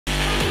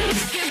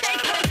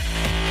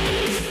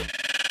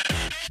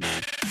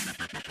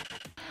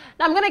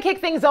Now, I'm going to kick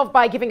things off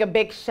by giving a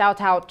big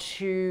shout out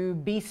to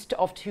Beast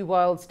of Two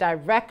Worlds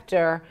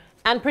director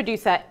and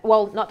producer,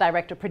 well, not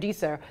director,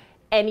 producer,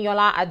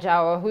 Eniola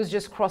Ajawa, who's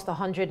just crossed the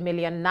 100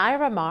 million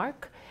Naira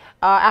mark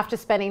after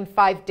spending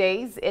 5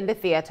 days in the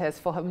theaters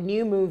for her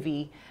new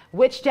movie,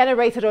 which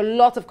generated a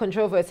lot of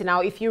controversy.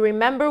 Now, if you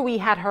remember, we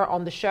had her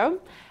on the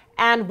show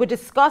and we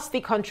discussed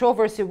the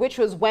controversy, which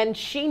was when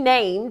she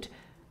named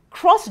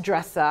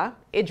cross-dresser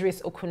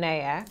Idris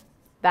Okuneye,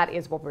 that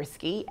is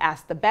Bobrisky,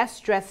 as the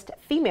best dressed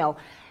female.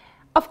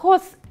 Of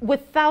course,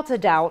 without a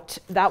doubt,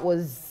 that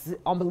was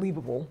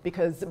unbelievable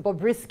because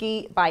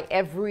Bobrisky, by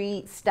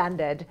every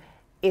standard,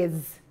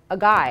 is a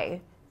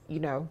guy,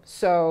 you know.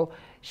 So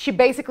she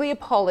basically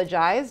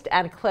apologized,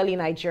 and clearly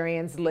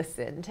Nigerians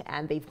listened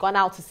and they've gone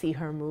out to see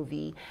her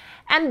movie.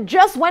 And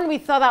just when we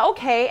thought that,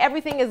 okay,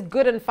 everything is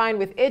good and fine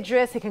with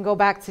Idris, he can go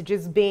back to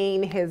just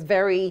being his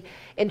very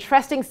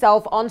interesting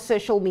self on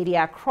social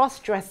media,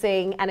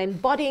 cross-dressing and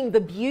embodying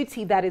the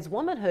beauty that is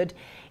womanhood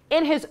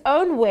in his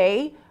own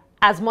way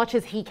as much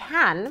as he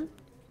can,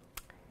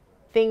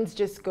 things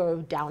just go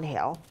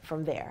downhill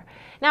from there.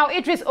 Now,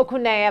 Idris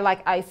Okuneye,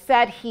 like I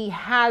said, he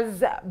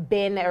has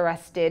been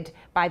arrested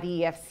by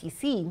the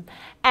Efcc,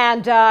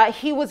 and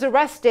he was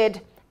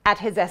arrested at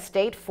his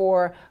estate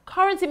for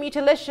currency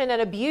mutilation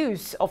and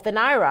abuse of the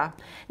Naira.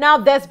 Now,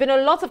 there's been a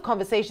lot of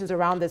conversations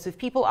around this with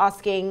people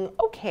asking,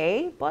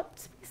 okay,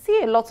 but we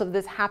see a lot of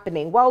this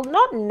happening. Well,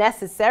 not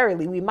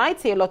necessarily. We might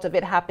see a lot of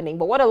it happening,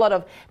 but what a lot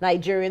of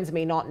Nigerians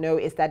may not know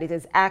is that it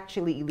is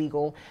actually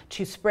illegal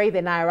to spray the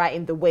Naira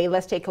in the way.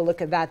 Let's take a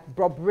look at that.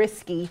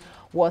 Bobrisky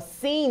was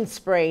seen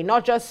spraying,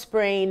 not just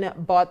spraying,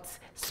 but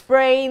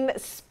spraying,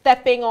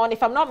 stepping on.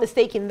 If I'm not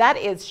mistaken, that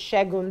is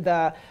Segun,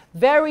 the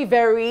very,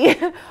 very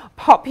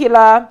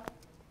popular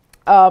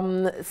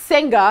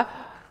singer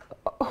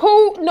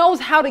who knows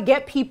how to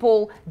get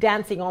people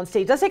dancing on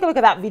stage. Let's take a look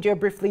at that video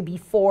briefly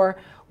before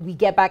we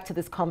get back to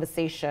this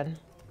conversation.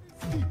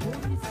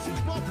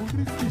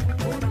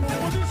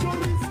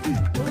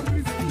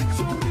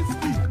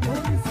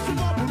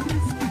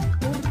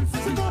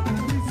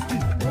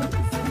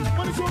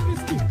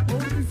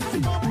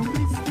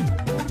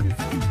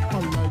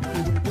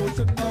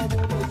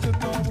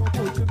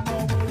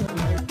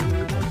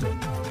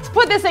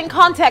 Put this in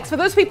context for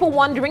those people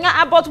wondering,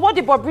 but what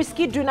did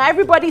Bobrisky do? Now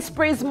everybody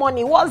sprays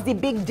money. What's the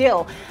big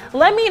deal?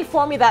 Let me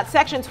inform you that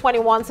Section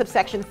 21,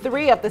 subsection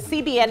 3 of the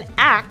CBN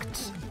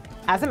Act,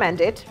 as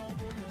amended,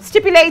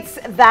 stipulates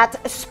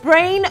that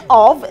spraying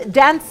of,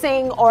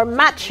 dancing, or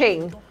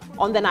matching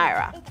on the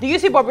Naira. Do you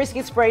see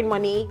Bobrisky spraying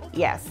money?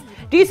 Yes.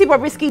 Do you see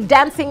Bobrisky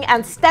dancing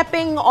and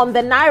stepping on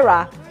the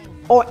Naira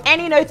or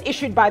any notes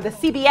issued by the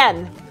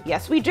CBN?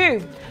 Yes, we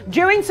do.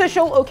 During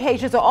social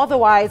occasions or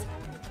otherwise,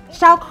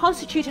 shall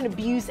constitute an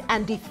abuse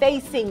and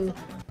defacing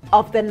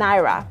of the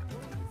Naira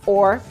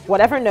or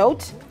whatever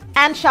note,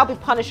 and shall be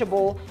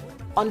punishable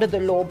under the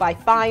law by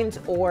fines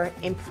or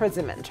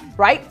imprisonment,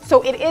 right?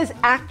 So it is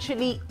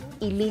actually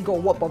illegal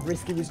what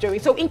Bobrisky was doing.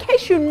 So in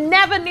case you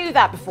never knew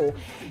that before,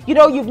 you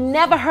know, you've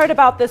never heard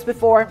about this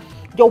before,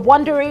 you're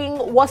wondering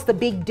what's the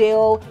big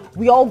deal,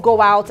 we all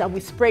go out and we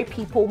spray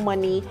people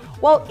money.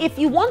 Well, if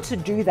you want to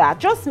do that,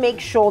 just make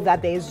sure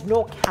that there's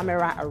no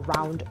camera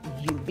around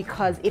you,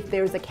 because if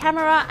there's a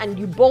camera and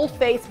you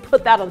boldface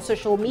put that on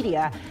social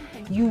media,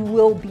 you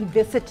will be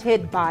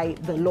visited by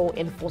the law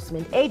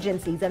enforcement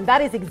agencies. And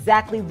that is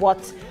exactly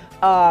what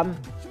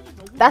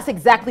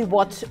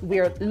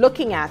we're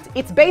looking at.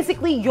 It's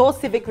basically your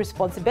civic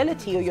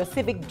responsibility or your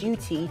civic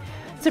duty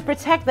to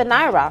protect the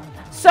Naira.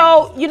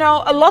 So, you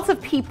know, a lot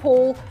of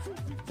people,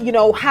 you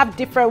know, have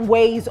different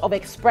ways of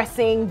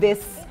expressing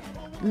this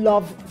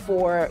love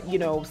for, you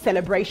know,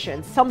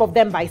 celebrations. Some of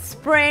them by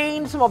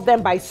spraying, some of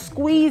them by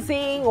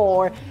squeezing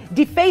or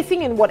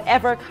defacing in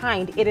whatever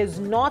kind. It is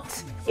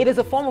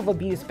a form of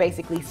abuse,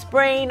 basically,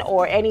 spraying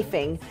or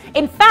anything.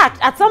 In fact,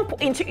 at some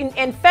point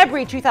in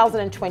February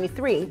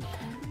 2023,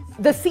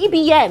 the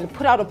CBN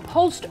put out a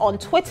post on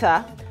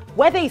Twitter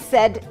where they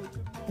said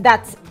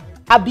that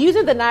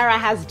abusing the Naira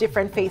has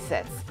different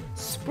facets.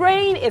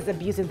 Spraying is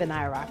abusing the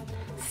Naira.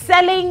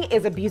 Selling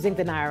is abusing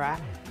the Naira.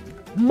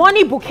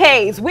 Money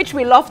bouquets, which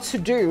we love to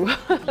do.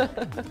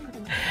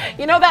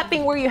 You know that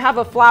thing where you have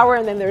a flower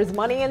and then there's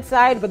money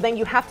inside, but then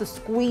you have to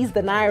squeeze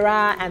the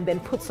Naira and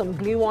then put some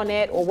glue on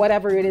it or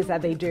whatever it is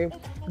that they do.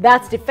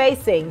 That's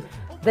defacing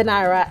the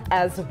Naira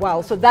as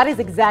well. So that is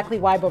exactly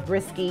why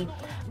Bobrisky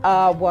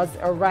was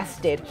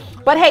arrested.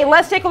 But hey,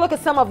 let's take a look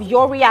at some of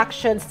your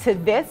reactions to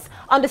this,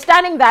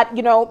 understanding that,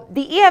 you know,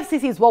 the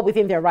EFCC is well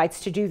within their rights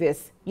to do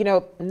this. You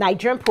know,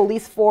 Nigerian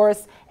Police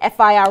Force,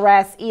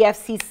 FIRS,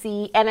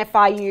 EFCC,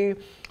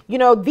 NFIU, you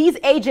know, these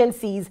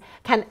agencies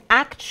can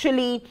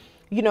actually,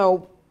 you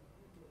know,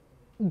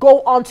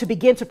 go on to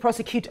begin to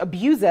prosecute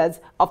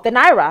abusers of the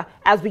Naira,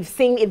 as we've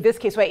seen in this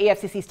case where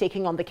EFCC is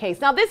taking on the case.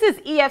 Now, this is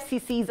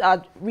EFCC's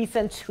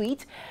recent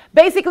tweet,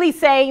 basically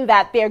saying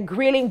that they're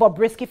grilling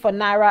Bobrisky for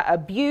Naira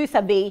abuse,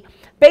 and they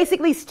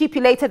basically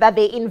stipulated that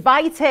they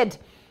invited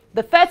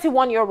the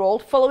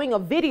 31-year-old following a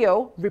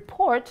video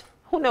report.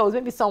 Who knows,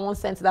 maybe someone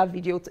sent that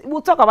video.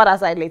 We'll talk about that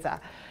side later.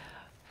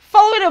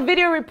 Following a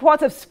video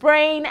report of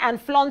spraying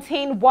and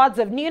flaunting wads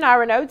of new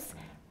Naira notes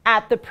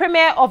at the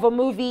premiere of a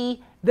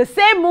movie, the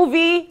same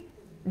movie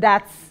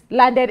that's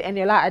landed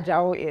Eniola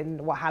Ajao in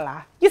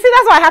Wahala. You see,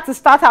 that's why I had to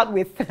start out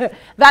with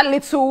that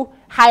little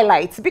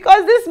highlight,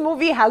 because this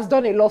movie has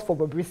done a lot for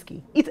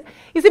Bobrisky. You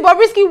see,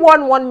 Bobrisky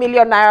won 1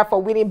 million Naira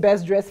for winning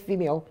Best Dressed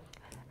Female.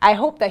 I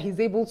hope that he's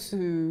able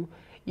to,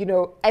 you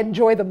know,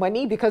 enjoy the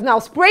money, because now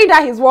spraying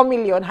that his 1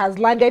 million has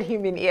landed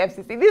him in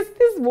Efcc.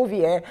 This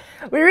movie,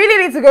 we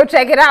really need to go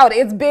check it out.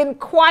 It's been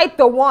quite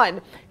the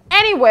one.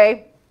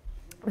 Anyway,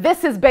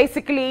 this is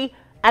basically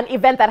an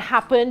event that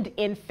happened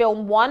in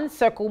Film 1,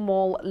 Circle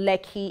Mall,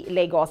 Lekki,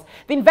 Lagos.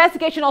 The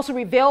investigation also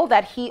revealed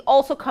that he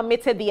also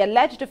committed the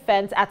alleged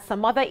offense at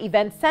some other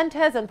event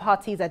centers and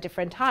parties at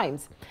different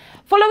times.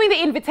 Following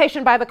the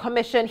invitation by the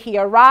commission, he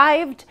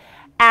arrived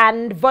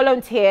and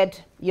volunteered,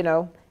 you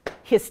know,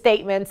 his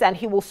statements, and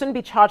he will soon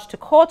be charged to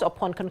court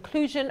upon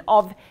conclusion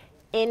of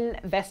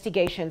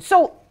investigation.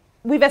 So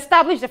we've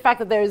established the fact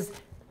that there's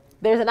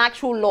an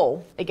actual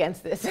law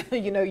against this.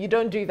 You know, you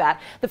don't do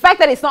that. The fact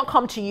that it's not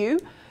come to you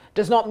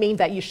does not mean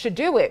that you should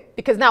do it,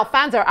 because now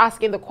fans are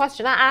asking the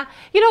question,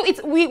 you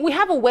know, we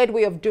have a weird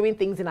way of doing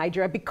things in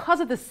Nigeria because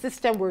of the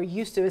system we're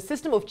used to, a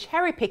system of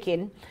cherry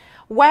picking,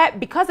 where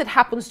because it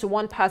happens to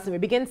one person, we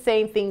begin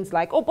saying things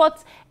like, oh,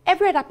 but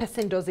every other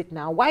person does it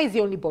now. Why is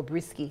it only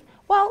Bobrisky?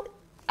 Well,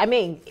 I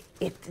mean,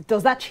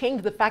 does that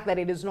change the fact that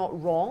it is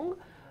not wrong?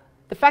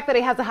 The fact that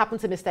it hasn't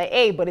happened to Mr.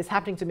 A, but it's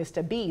happening to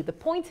Mr. B, the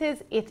point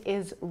is, it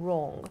is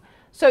wrong.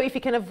 So if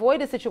you can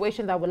avoid a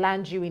situation that will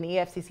land you in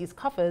EFCC's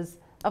coffers,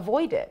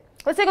 avoid it.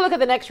 Let's take a look at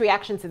the next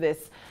reaction to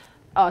this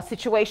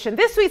situation.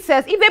 This tweet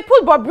says, if they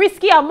put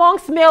Bobrisky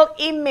amongst male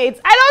inmates,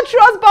 I don't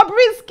trust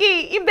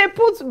Bobrisky. If they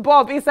put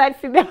Bob inside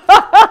female,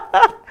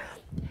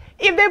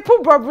 if they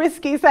put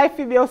Bobrisky inside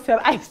female cell,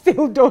 I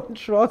still don't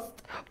trust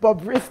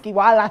Bobrisky.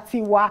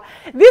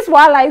 This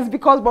wala is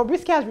because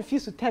Bobrisky has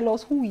refused to tell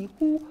us who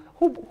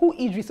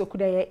Idris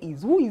Okuneye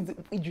is. Who is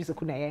Idris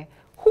Okuneye?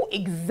 Who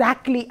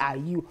exactly are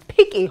you?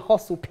 Pick a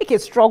hustle, pick a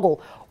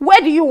struggle. Where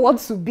do you want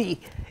to be?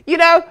 You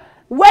know,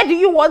 where do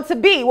you want to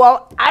be?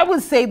 Well, I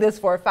would say this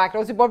for a fact.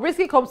 If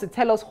Bobrisky comes to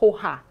tell us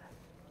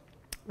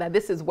that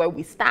this is where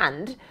we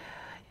stand,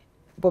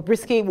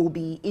 Bobrisky will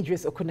be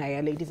Idris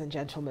Okuneye, ladies and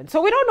gentlemen.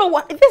 So we don't know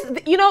what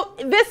this, you know,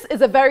 this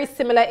is a very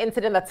similar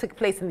incident that took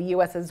place in the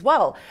US as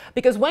well.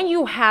 Because when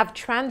you have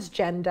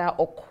transgender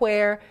or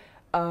queer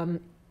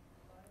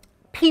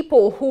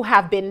people who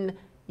have been,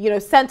 you know,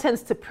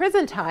 sentenced to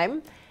prison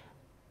time,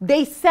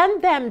 they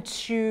send them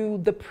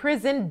to the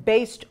prison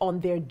based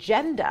on their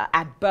gender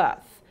at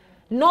birth,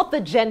 not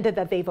the gender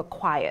that they've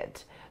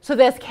acquired. So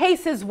there's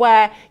cases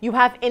where you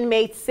have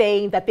inmates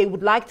saying that they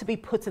would like to be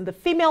put in the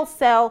female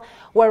cell,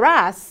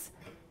 whereas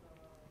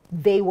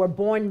they were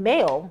born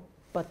male,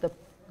 but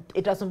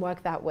it doesn't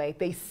work that way.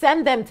 They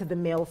send them to the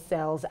male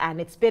cells,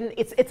 and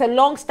it's a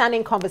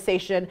long-standing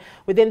conversation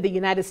within the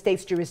United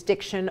States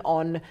jurisdiction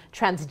on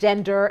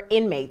transgender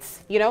inmates,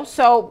 you know?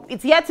 So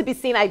it's yet to be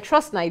seen. I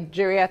trust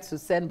Nigeria to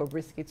send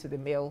Bobrisky to the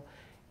male,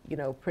 you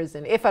know,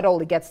 prison, if at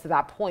all it gets to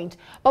that point.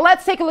 But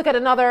let's take a look at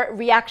another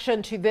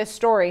reaction to this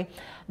story.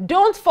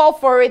 Don't fall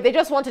for it. They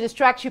just want to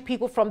distract you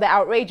people from the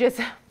outrageous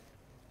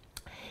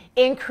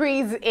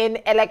increase in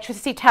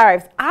electricity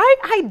tariffs.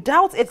 I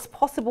doubt it's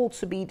possible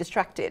to be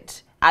distracted,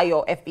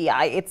 your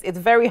FBI. It's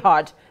very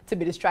hard to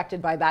be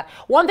distracted by that.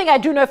 One thing I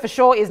do know for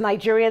sure is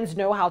Nigerians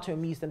know how to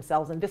amuse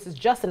themselves, and this is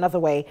just another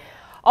way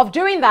of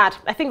doing that.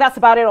 I think that's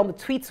about it on the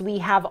tweets we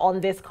have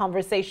on this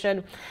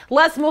conversation.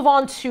 Let's move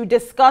on to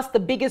discuss the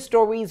biggest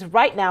stories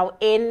right now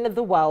in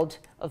the world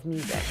of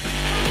music.